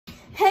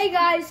Hey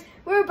guys,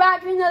 we're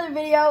back with another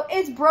video.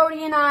 It's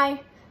Brody and I.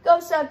 Go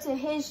sub to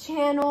his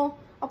channel.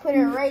 I'll put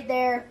it right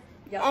there.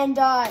 Yep. And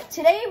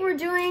today we're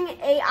doing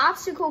a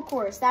obstacle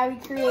course that we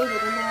created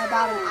in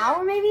about an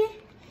hour maybe.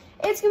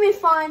 It's gonna be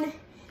fun.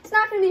 It's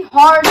not gonna be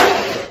hard.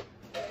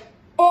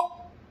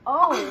 Oh.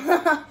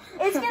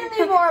 It's gonna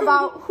be more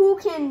about who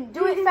can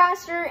do it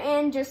faster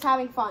and just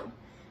having fun.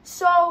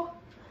 So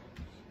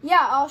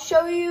yeah, I'll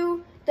show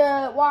you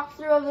the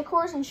walkthrough of the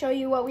course and show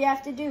you what we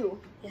have to do.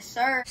 Yes,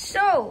 sir.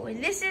 So,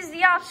 this is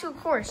the obstacle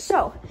course.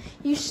 So,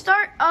 you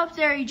start up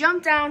there, you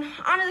jump down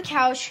onto the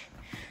couch,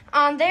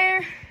 on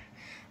there,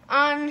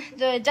 on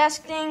the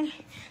desk thing,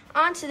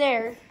 onto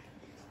there,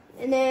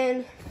 and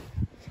then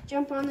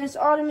jump on this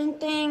ottoman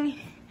thing,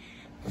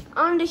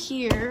 onto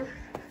here,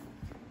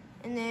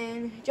 and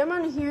then jump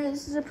onto here.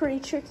 This is a pretty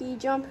tricky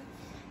jump,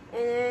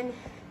 and then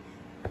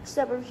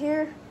step over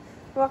here,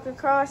 walk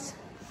across,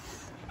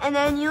 and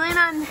then you land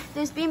on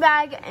this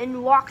beanbag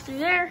and walk through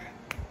there.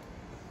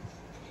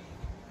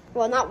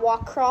 Well, not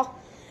walk, crawl.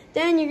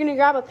 Then you're gonna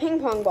grab a ping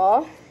pong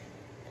ball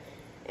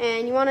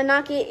and you wanna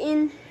knock it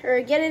in or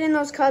get it in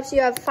those cups.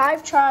 You have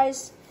 5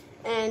 tries,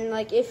 and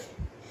like if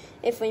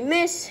we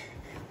miss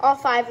all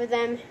 5 of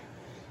them,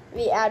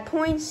 we add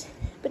points.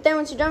 But then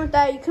once you're done with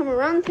that, you come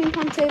around the ping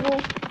pong table,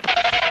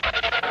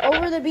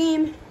 over the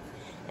beam,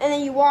 and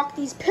then you walk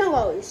these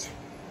pillows.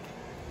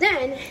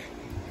 Then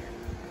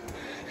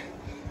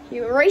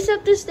you race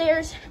up the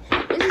stairs.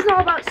 This is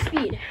all about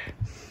speed.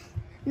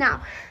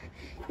 Now,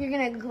 you're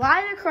gonna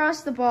glide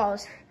across the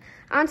balls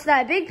onto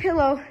that big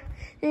pillow,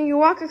 then you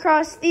walk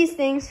across these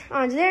things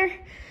onto there.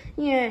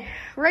 You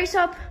race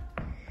up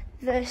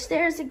the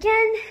stairs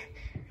again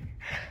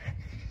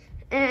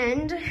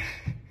and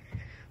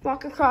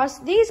walk across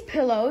these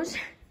pillows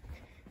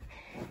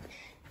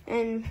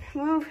and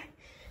move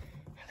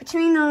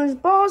between those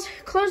balls,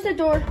 close the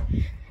door,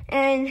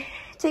 and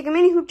take a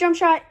mini hoop jump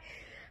shot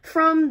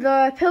from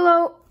the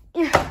pillow,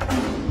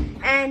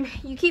 and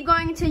you keep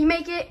going until you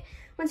make it.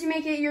 Once you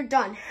make it, you're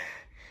done.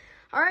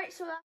 All right,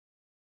 so that's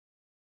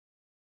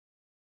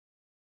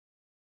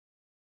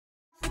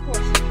the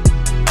course.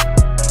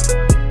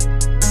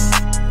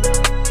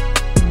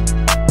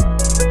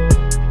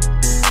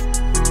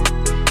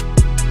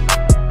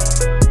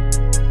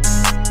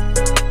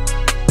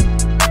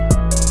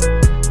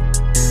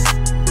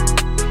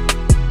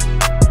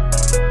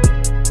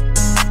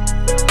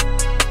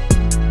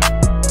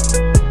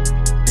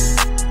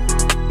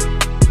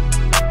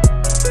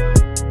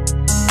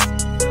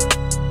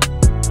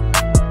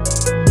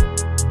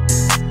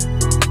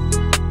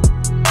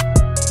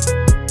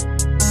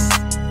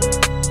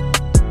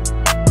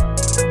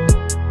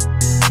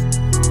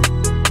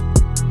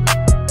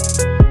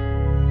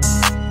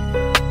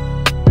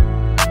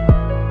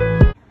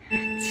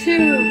 2,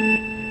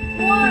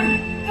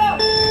 1, go!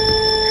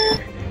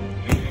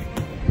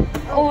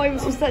 Oh, I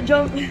missed that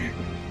jump.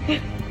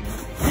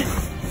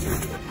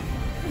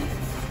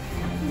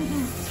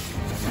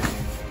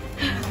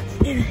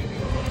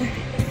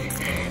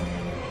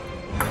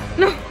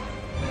 No!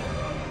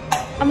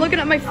 I'm looking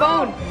at my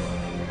phone.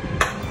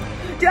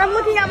 Dude, I'm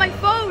looking at my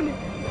phone.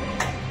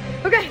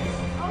 Okay.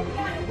 Oh,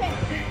 God, okay.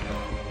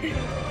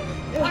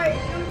 All right,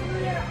 I'm through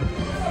there.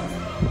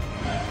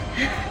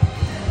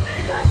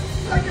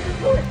 I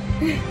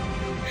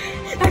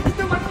have to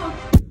throw my phone.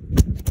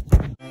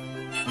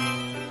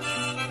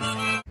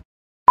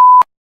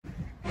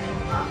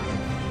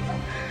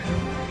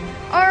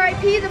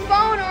 R.I.P. the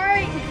phone, all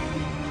right.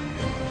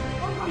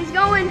 He's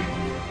going.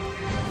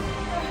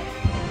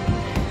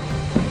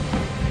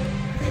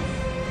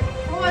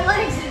 Oh, my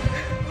legs.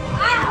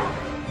 Ow.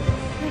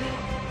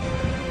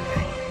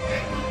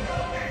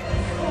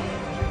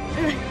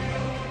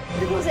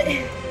 Where was it?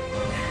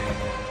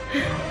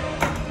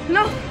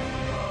 No.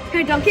 Can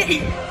I dunk it?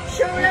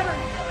 Sure, whatever.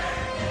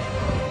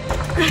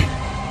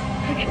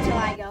 Okay, till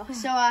I go.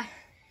 So,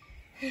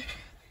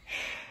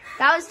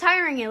 that was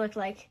tiring, it looked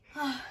like.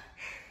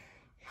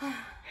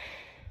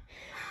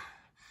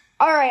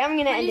 All right, I'm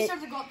gonna end it. You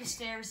start to go up the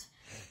stairs.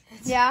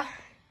 Yeah?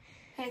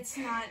 It's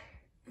not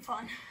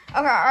fun. Okay,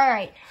 all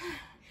right.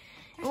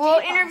 We'll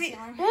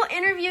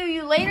interview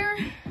you later.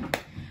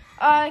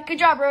 Good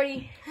job,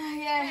 Brody.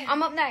 Yeah.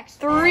 I'm up next.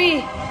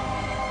 3,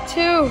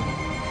 2,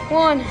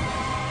 1.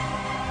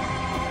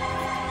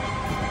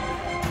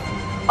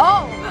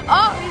 Oh,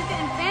 he's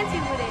getting fancy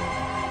with it.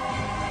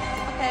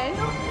 Okay.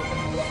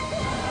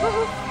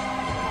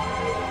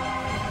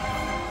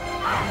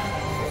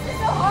 This is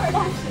so hard,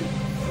 actually.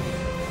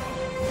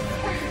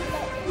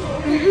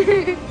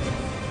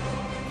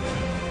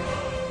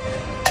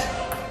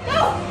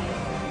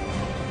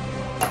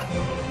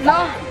 No.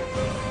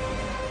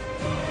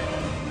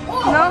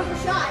 Oh, no.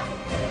 Shot.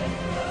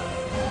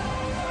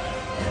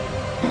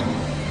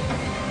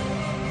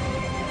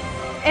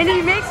 And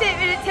he makes it,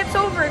 and it tips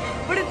over,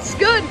 but it's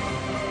good.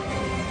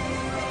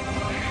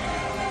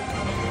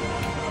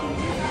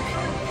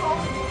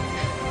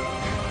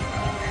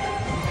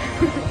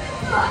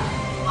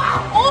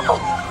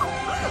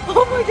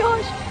 Oh my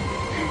gosh.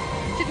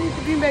 Didn't hit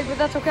the beanbag, but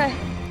that's okay.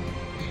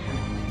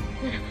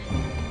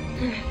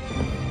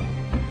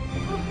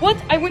 What?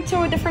 I went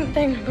to a different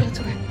thing, but it's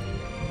okay.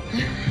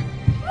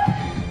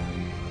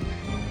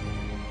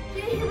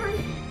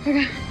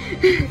 Okay.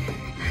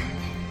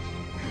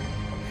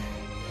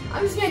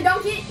 I'm just gonna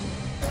dunk it.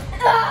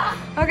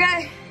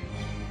 Okay.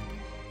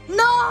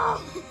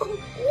 No!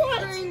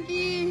 What?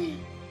 Frankie.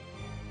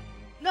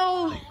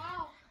 No.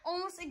 Wow.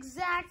 Almost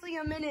exactly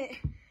a minute.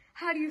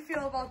 How do you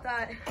feel about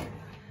that?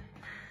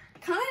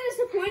 Kind of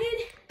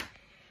disappointed.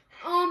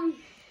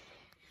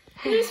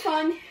 It was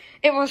fun.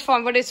 It was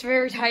fun, but it's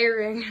very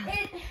tiring.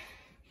 It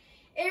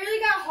really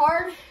got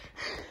hard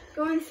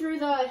going through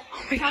the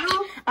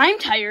tunnel. I'm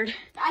tired.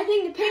 I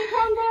think the ping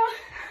pong ball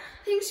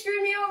thing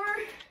screwed me over.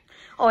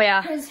 Oh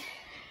yeah. Cause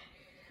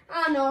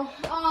I don't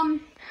know.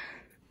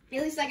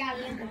 At least I got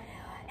it in.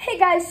 Hey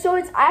guys, so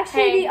it's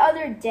actually the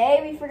other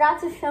day. We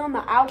forgot to film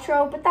the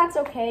outro, but that's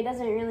okay. It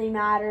doesn't really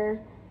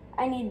matter.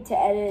 I need to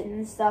edit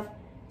and stuff.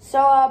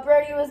 So,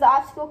 Brody, was the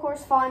obstacle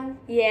course fun?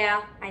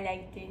 Yeah, I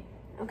liked it.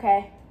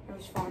 Okay. It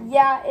was fun.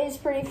 Yeah, it is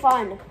pretty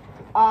fun.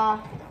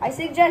 I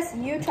suggest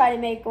you try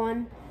to make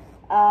one,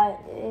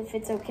 if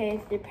it's okay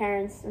with your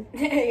parents.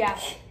 Yeah.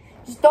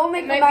 Just don't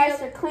make a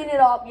mess or clean it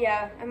up.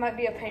 Yeah, it might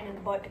be a pain in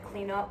the butt to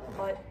clean up,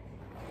 but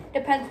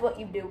depends what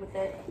you do with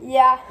it.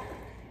 Yeah.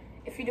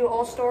 If you do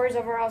all stories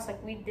of our house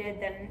like we did,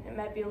 then it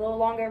might be a little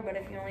longer, but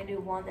if you only do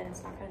one, then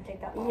it's not going to take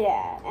that long.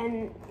 Yeah,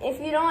 and if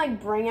you don't,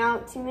 like, bring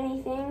out too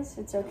many things,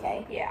 it's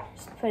okay. Yeah.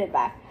 Just put it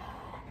back.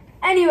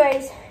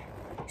 Anyways,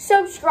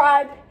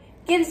 subscribe.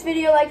 Give this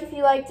video a like if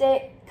you liked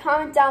it.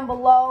 Comment down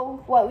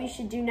below what we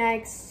should do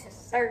next.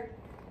 Yes, sir.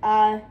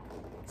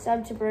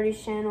 Sub to Brody's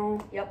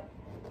channel. Yep.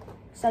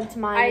 Sub to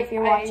mine if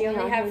you're watching I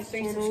only on have his 3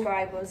 channel.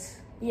 subscribers.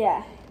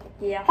 Yeah.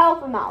 Yeah.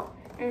 Help him out.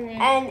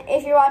 Mm-hmm. And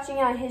if you're watching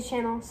on his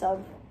channel,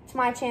 sub to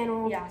my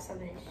channel. Yeah, sub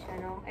to his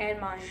channel and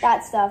mine.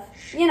 That stuff.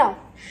 You know.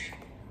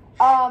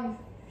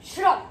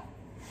 Shut up.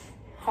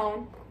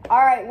 Phone.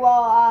 Alright,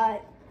 well,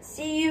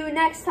 see you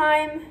next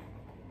time.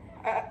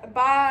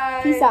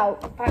 Bye. Peace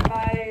out.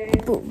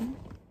 Bye-bye. Boom.